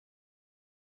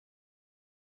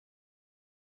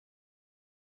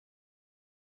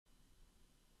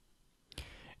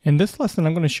In this lesson,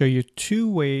 I'm going to show you two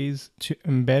ways to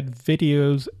embed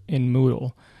videos in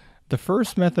Moodle. The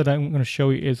first method I'm going to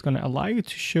show you is going to allow you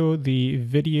to show the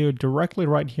video directly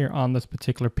right here on this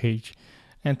particular page.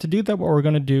 And to do that, what we're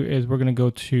going to do is we're going to go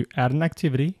to Add an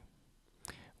Activity.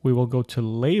 We will go to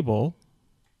Label.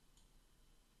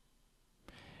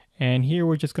 And here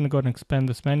we're just going to go ahead and expand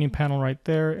this menu panel right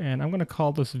there. And I'm going to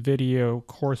call this video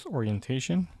Course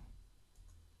Orientation.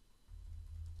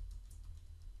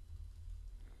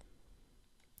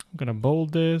 I'm going to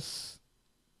bold this,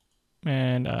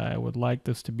 and I would like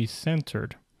this to be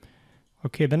centered.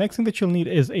 Okay, the next thing that you'll need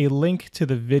is a link to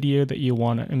the video that you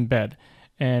want to embed.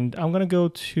 And I'm going to go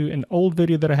to an old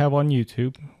video that I have on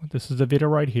YouTube. This is the video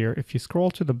right here. If you scroll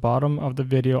to the bottom of the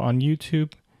video on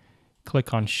YouTube,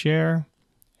 click on Share,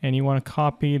 and you want to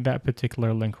copy that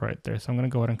particular link right there. So I'm going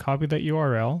to go ahead and copy that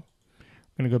URL.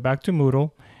 I'm going to go back to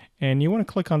Moodle. And you want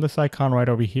to click on this icon right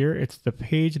over here. It's the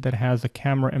page that has the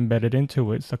camera embedded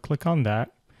into it. So click on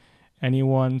that. And you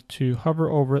want to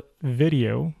hover over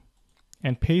video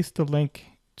and paste the link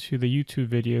to the YouTube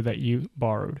video that you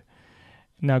borrowed.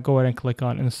 Now go ahead and click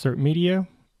on Insert Media.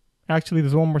 Actually,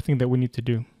 there's one more thing that we need to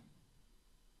do.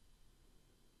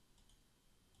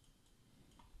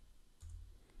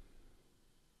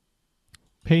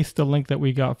 Paste the link that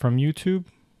we got from YouTube.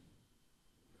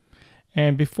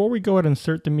 And before we go ahead and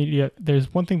insert the media,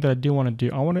 there's one thing that I do want to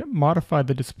do. I want to modify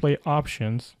the display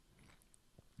options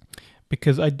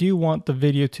because I do want the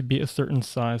video to be a certain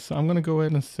size. So I'm going to go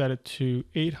ahead and set it to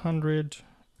 800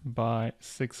 by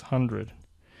 600.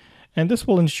 And this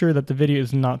will ensure that the video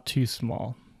is not too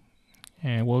small.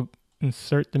 And we'll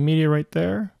insert the media right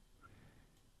there.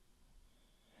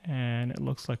 And it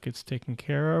looks like it's taken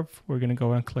care of. We're going to go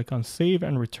ahead and click on Save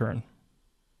and Return.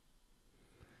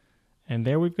 And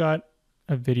there we've got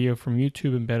a video from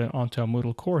YouTube embedded onto a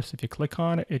Moodle course. If you click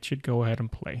on it, it should go ahead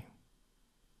and play.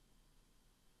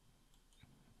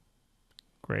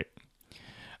 Great.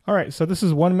 All right, so this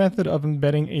is one method of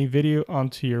embedding a video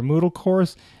onto your Moodle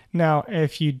course. Now,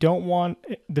 if you don't want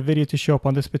the video to show up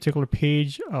on this particular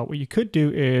page, what you could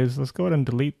do is, let's go ahead and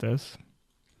delete this.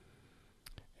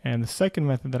 And the second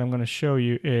method that I'm going to show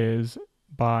you is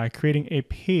by creating a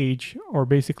page, or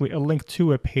basically a link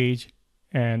to a page,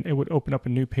 and it would open up a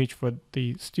new page for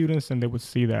the students and they would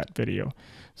see that video.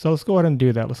 So let's go ahead and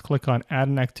do that. Let's click on Add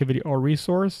an Activity or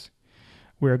Resource.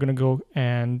 We're going to go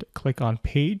and click on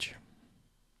Page.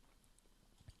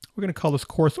 We're going to call this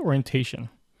Course Orientation.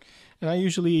 And I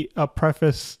usually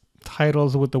preface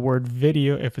titles with the word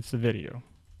video if it's a video.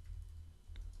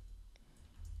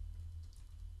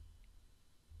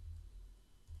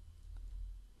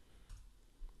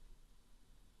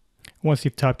 Once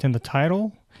you've typed in the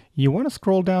title, you want to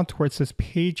scroll down to where it says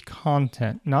Page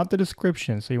Content, not the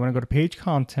description. So you want to go to Page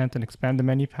Content and expand the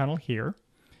menu panel here.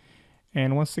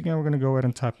 And once again, we're going to go ahead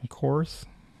and type in Course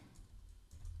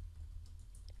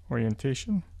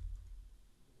Orientation.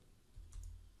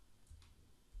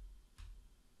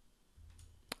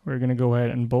 We're going to go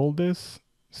ahead and bold this,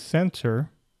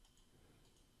 center,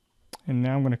 and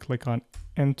now I'm going to click on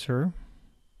Enter.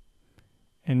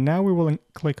 And now we will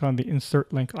click on the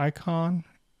Insert Link icon.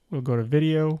 We'll go to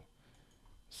Video,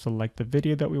 select the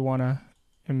video that we want to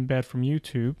embed from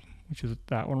YouTube, which is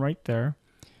that one right there.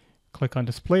 Click on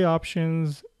Display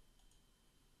Options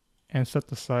and set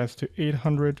the size to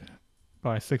 800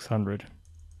 by 600.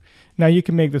 Now you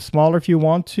can make this smaller if you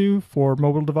want to for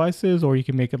mobile devices, or you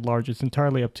can make it larger. It's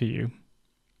entirely up to you.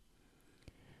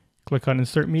 Click on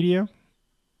Insert Media.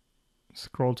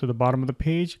 Scroll to the bottom of the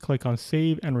page, click on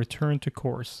Save and Return to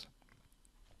Course.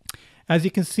 As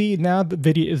you can see, now the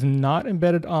video is not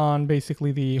embedded on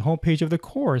basically the home page of the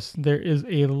course. There is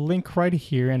a link right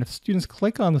here, and if students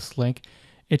click on this link,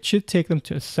 it should take them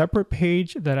to a separate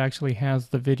page that actually has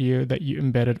the video that you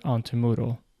embedded onto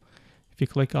Moodle. If you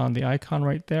click on the icon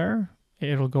right there,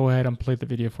 it'll go ahead and play the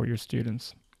video for your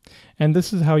students. And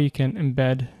this is how you can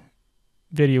embed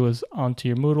videos onto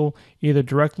your Moodle, either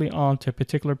directly onto a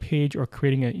particular page or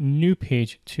creating a new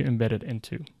page to embed it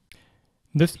into.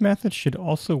 This method should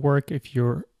also work if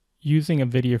you're using a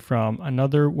video from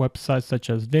another website such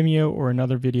as Vimeo or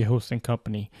another video hosting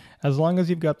company. As long as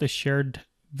you've got the shared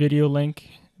video link,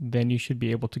 then you should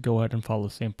be able to go ahead and follow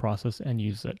the same process and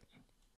use it.